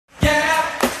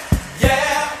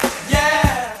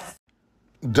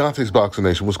Dante's Boxing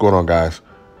Nation, what's going on, guys?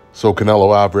 So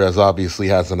Canelo Alvarez obviously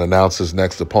hasn't announced his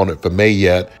next opponent for May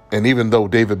yet, and even though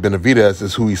David Benavidez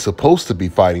is who he's supposed to be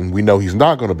fighting, we know he's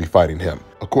not going to be fighting him.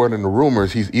 According to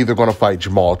rumors, he's either going to fight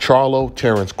Jermall Charlo,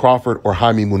 Terence Crawford, or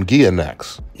Jaime Munguia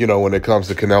next. You know, when it comes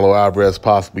to Canelo Alvarez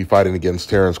possibly fighting against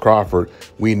Terence Crawford,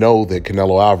 we know that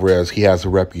Canelo Alvarez, he has a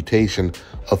reputation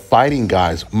of fighting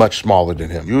guys much smaller than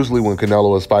him. Usually when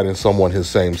Canelo is fighting someone his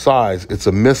same size, it's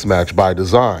a mismatch by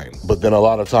design. But then a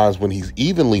lot of times when he's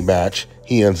evenly matched,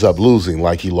 he ends up losing,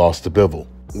 like he lost to Bivol,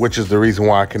 which is the reason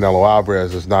why Canelo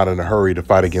Alvarez is not in a hurry to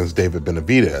fight against David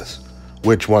Benavidez,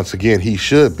 which once again he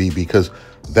should be, because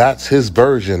that's his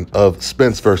version of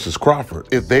Spence versus Crawford.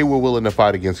 If they were willing to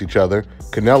fight against each other,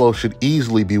 Canelo should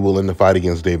easily be willing to fight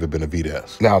against David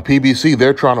Benavidez. Now, PBC,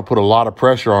 they're trying to put a lot of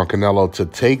pressure on Canelo to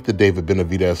take the David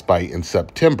Benavidez fight in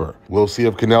September. We'll see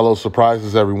if Canelo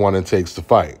surprises everyone and takes the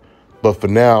fight. But for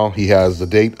now, he has the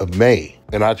date of May.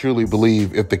 And I truly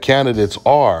believe if the candidates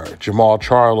are Jermall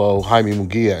Charlo, Jaime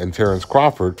Munguia, and Terence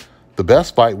Crawford, the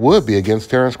best fight would be against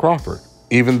Terence Crawford.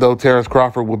 Even though Terence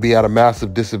Crawford will be at a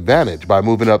massive disadvantage by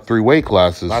moving up 3 weight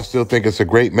classes, I still think it's a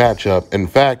great matchup. In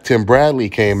fact, Tim Bradley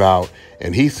came out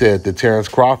and he said that Terence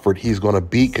Crawford, he's going to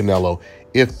beat Canelo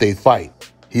if they fight.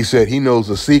 He said he knows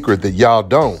a secret that y'all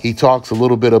don't. He talks a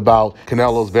little bit about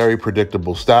Canelo's very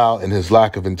predictable style and his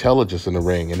lack of intelligence in the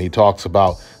ring. And he talks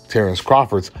about Terence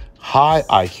Crawford's high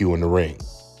IQ in the ring.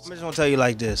 I'm just going to tell you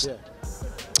like this. Yeah.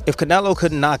 If Canelo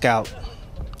couldn't knock out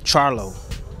Charlo,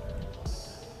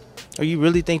 or you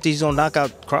really think that he's going to knock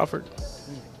out Crawford?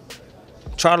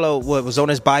 Charlo was on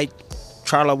his bike.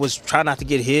 Charlo was trying not to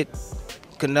get hit.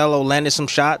 Canelo landed some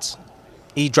shots.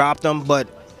 He dropped them, but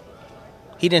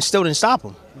he still didn't stop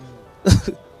him.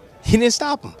 He didn't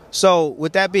stop him. So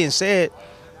with that being said,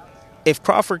 if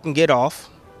Crawford can get off,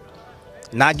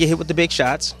 not get hit with the big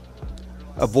shots,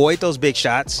 avoid those big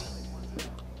shots,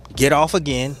 get off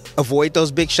again, avoid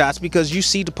those big shots, because you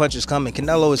see the punches coming.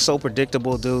 Canelo is so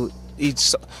predictable, dude.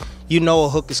 You know a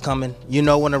hook is coming. You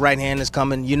know when the right hand is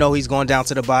coming. You know he's going down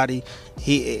to the body.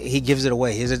 He gives it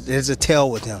away. There's a tell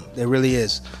with him. There really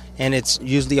is. And it's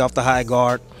usually off the high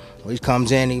guard. He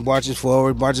comes in, he marches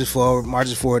forward,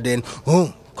 then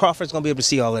boom. Crawford's going to be able to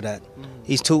see all of that.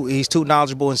 He's too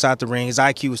knowledgeable inside the ring. His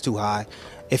IQ is too high.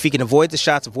 If he can avoid the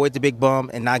shots, avoid the big bum,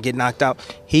 and not get knocked out,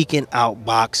 he can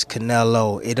outbox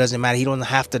Canelo. It doesn't matter. He don't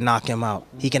have to knock him out.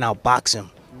 He can outbox him,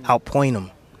 outpoint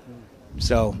him.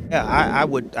 So, yeah, I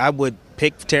would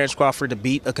pick Terence Crawford to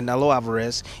beat a Canelo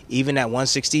Alvarez, even at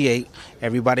 168.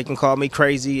 Everybody can call me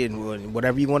crazy and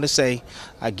whatever you want to say.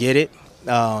 I get it.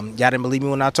 Y'all didn't believe me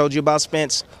when I told you about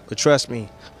Spence, but trust me,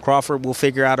 Crawford will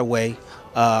figure out a way.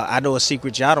 I know a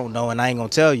secret y'all don't know, and I ain't going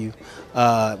to tell you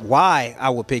why I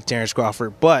would pick Terence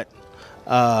Crawford, but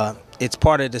it's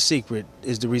part of the secret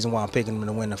is the reason why I'm picking him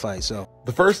to win the fight. So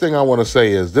the first thing I want to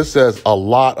say is this says a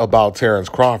lot about Terence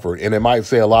Crawford, and it might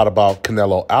say a lot about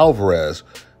Canelo Alvarez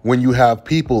when you have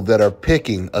people that are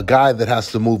picking a guy that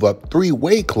has to move up 3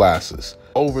 weight classes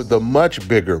over the much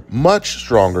bigger, much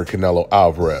stronger Canelo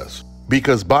Alvarez.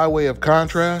 Because by way of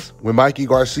contrast, when Mikey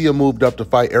Garcia moved up to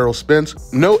fight Errol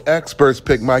Spence, no experts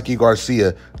picked Mikey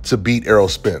Garcia to beat Errol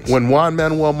Spence. When Juan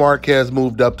Manuel Marquez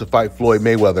moved up to fight Floyd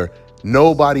Mayweather,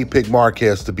 nobody picked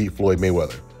Marquez to beat Floyd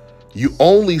Mayweather. You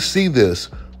only see this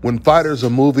when fighters are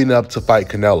moving up to fight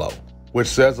Canelo, which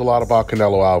says a lot about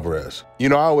Canelo Alvarez. You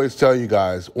know, I always tell you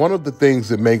guys, one of the things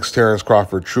that makes Terence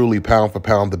Crawford truly pound for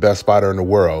pound the best fighter in the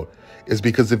world is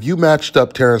because if you matched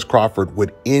up Terence Crawford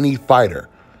with any fighter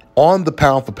on the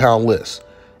pound for pound list,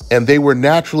 and they were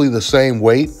naturally the same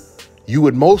weight, you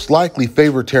would most likely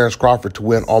favor Terence Crawford to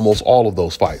win almost all of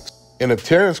those fights. And if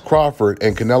Terence Crawford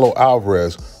and Canelo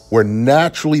Alvarez were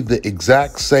naturally the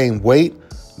exact same weight,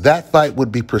 that fight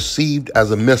would be perceived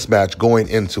as a mismatch going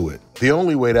into it. The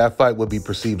only way that fight would be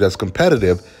perceived as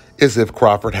competitive is if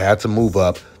Crawford had to move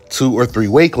up 2 or 3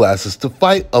 weight classes to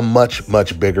fight a much,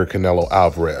 much bigger Canelo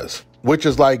Alvarez, which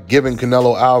is like giving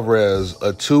Canelo Alvarez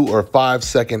a 2 or 5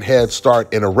 second head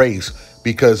start in a race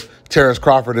because Terence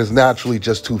Crawford is naturally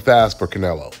just too fast for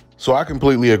Canelo. So I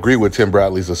completely agree with Tim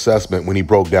Bradley's assessment when he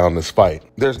broke down this fight.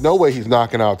 There's no way he's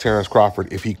knocking out Terence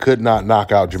Crawford if he could not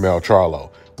knock out Jermall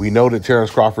Charlo. We know that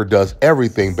Terence Crawford does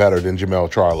everything better than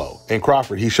Jermall Charlo. And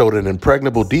Crawford, he showed an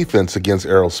impregnable defense against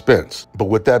Errol Spence. But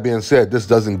with that being said, this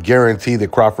doesn't guarantee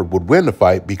that Crawford would win the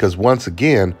fight because once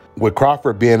again, with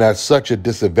Crawford being at such a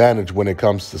disadvantage when it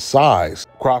comes to size,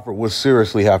 Crawford would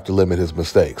seriously have to limit his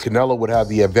mistakes. Canelo would have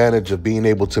the advantage of being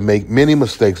able to make many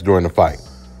mistakes during the fight,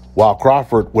 while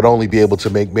Crawford would only be able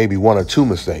to make maybe 1 or 2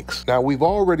 mistakes. Now, we've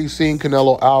already seen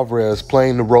Canelo Alvarez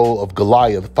playing the role of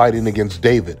Goliath fighting against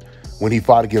David when he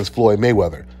fought against Floyd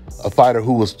Mayweather. a fighter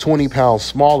who was 20 pounds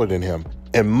smaller than him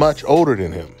and much older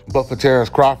than him. But for Terence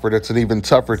Crawford, it's an even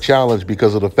tougher challenge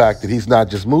because of the fact that he's not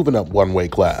just moving up one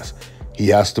weight class. He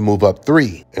has to move up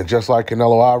 3. And just like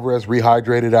Canelo Alvarez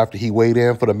rehydrated after he weighed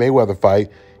in for the Mayweather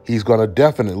fight, he's going to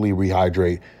definitely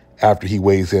rehydrate after he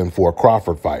weighs in for a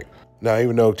Crawford fight. Now,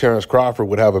 even though Terence Crawford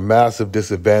would have a massive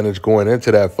disadvantage going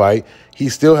into that fight, he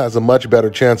still has a much better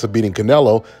chance of beating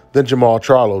Canelo than Jermall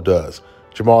Charlo does.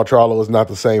 Jermall Charlo is not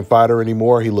the same fighter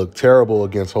anymore. He looked terrible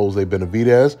against Jose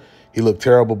Benavidez. He looked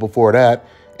terrible before that,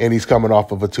 and he's coming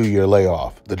off of a 2-year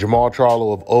layoff. The Jermall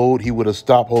Charlo of old, he would have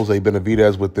stopped Jose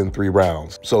Benavidez within 3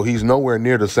 rounds. So he's nowhere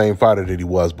near the same fighter that he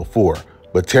was before.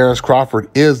 But Terence Crawford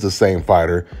is the same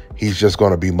fighter. He's just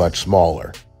going to be much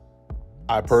smaller.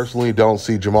 I personally don't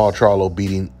see Jermall Charlo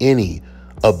beating any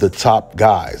of the top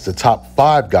guys, the top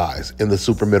 5 guys in the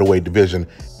super middleweight division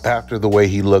after the way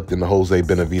he looked in the Jose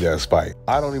Benavidez fight.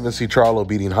 I don't even see Charlo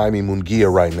beating Jaime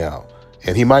Munguia right now.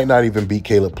 And he might not even beat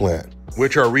Caleb Plant,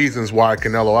 which are reasons why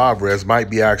Canelo Alvarez might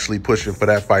be actually pushing for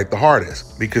that fight the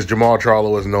hardest, because Jermall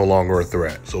Charlo is no longer a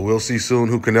threat. So we'll see soon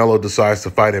who Canelo decides to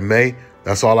fight in May.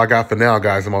 That's all I got for now,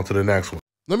 guys. I'm on to the next one.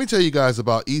 Let me tell you guys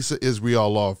about Issa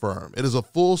Israel Law Firm. It is a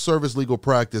full-service legal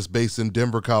practice based in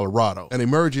Denver, Colorado, an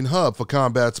emerging hub for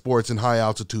combat sports and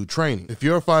high-altitude training. If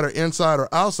you're a fighter inside or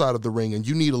outside of the ring and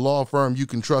you need a law firm you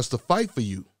can trust to fight for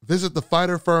you, visit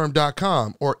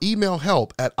thefighterfirm.com or email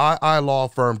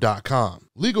help@iilawfirm.com.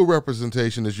 Legal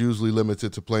representation is usually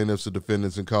limited to plaintiffs or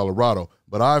defendants in Colorado,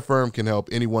 but iFirm can help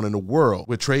anyone in the world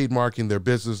with trademarking their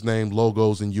business name,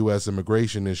 logos, and U.S.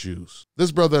 immigration issues.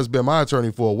 This brother has been my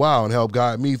attorney for a while and helped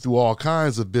guide me through all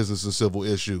kinds of business and civil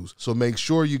issues, so make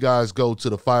sure you guys go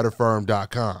to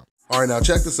thefighterfirm.com. All right, now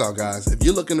check this out, guys. If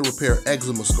you're looking to repair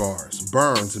eczema scars,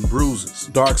 burns and bruises,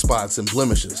 dark spots and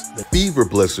blemishes, the Fever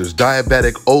blisters,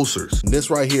 diabetic ulcers. this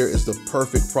right here is the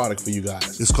perfect product for you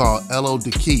guys. It's called Elo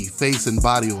Deki Face and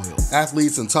Body Oil.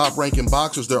 Athletes and top-ranking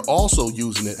boxers, they're also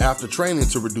using it after training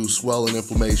to reduce swelling,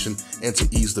 inflammation, and to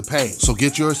ease the pain. So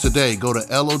get yours today. Go to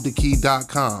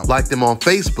elodeki.com. Like them on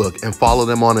Facebook and follow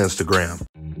them on Instagram.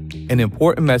 An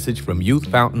important message from Youth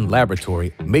Fountain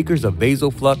Laboratory, makers of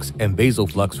VasoFlux and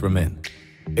VasoFlux for Men.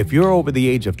 If you're over the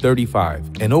age of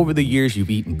 35 and over the years you've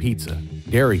eaten pizza,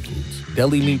 dairy foods,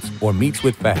 deli meats, or meats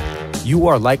with fat, you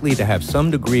are likely to have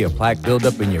some degree of plaque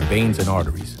buildup in your veins and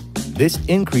arteries. This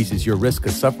increases your risk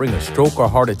of suffering a stroke or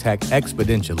heart attack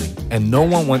exponentially, and no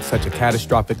one wants such a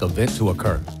catastrophic event to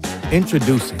occur.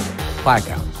 Introducing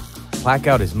Blackout.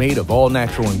 Blackout is made of all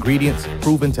natural ingredients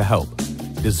proven to help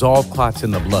dissolve clots in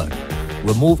the blood,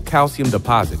 remove calcium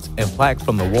deposits and plaque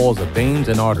from the walls of veins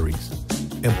and arteries,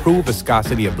 improve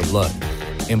viscosity of the blood,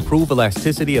 improve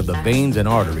elasticity of the veins and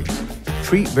arteries,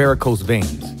 treat varicose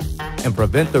veins, and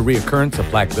prevent the reoccurrence of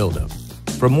plaque buildup.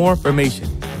 For more information,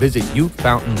 visit Youth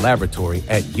Fountain Laboratory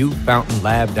at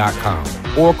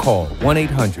youthfountainlab.com or call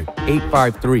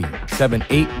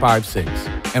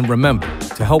 1-800-853-7856. And remember,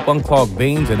 to help unclog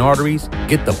veins and arteries,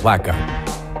 get the Blackout.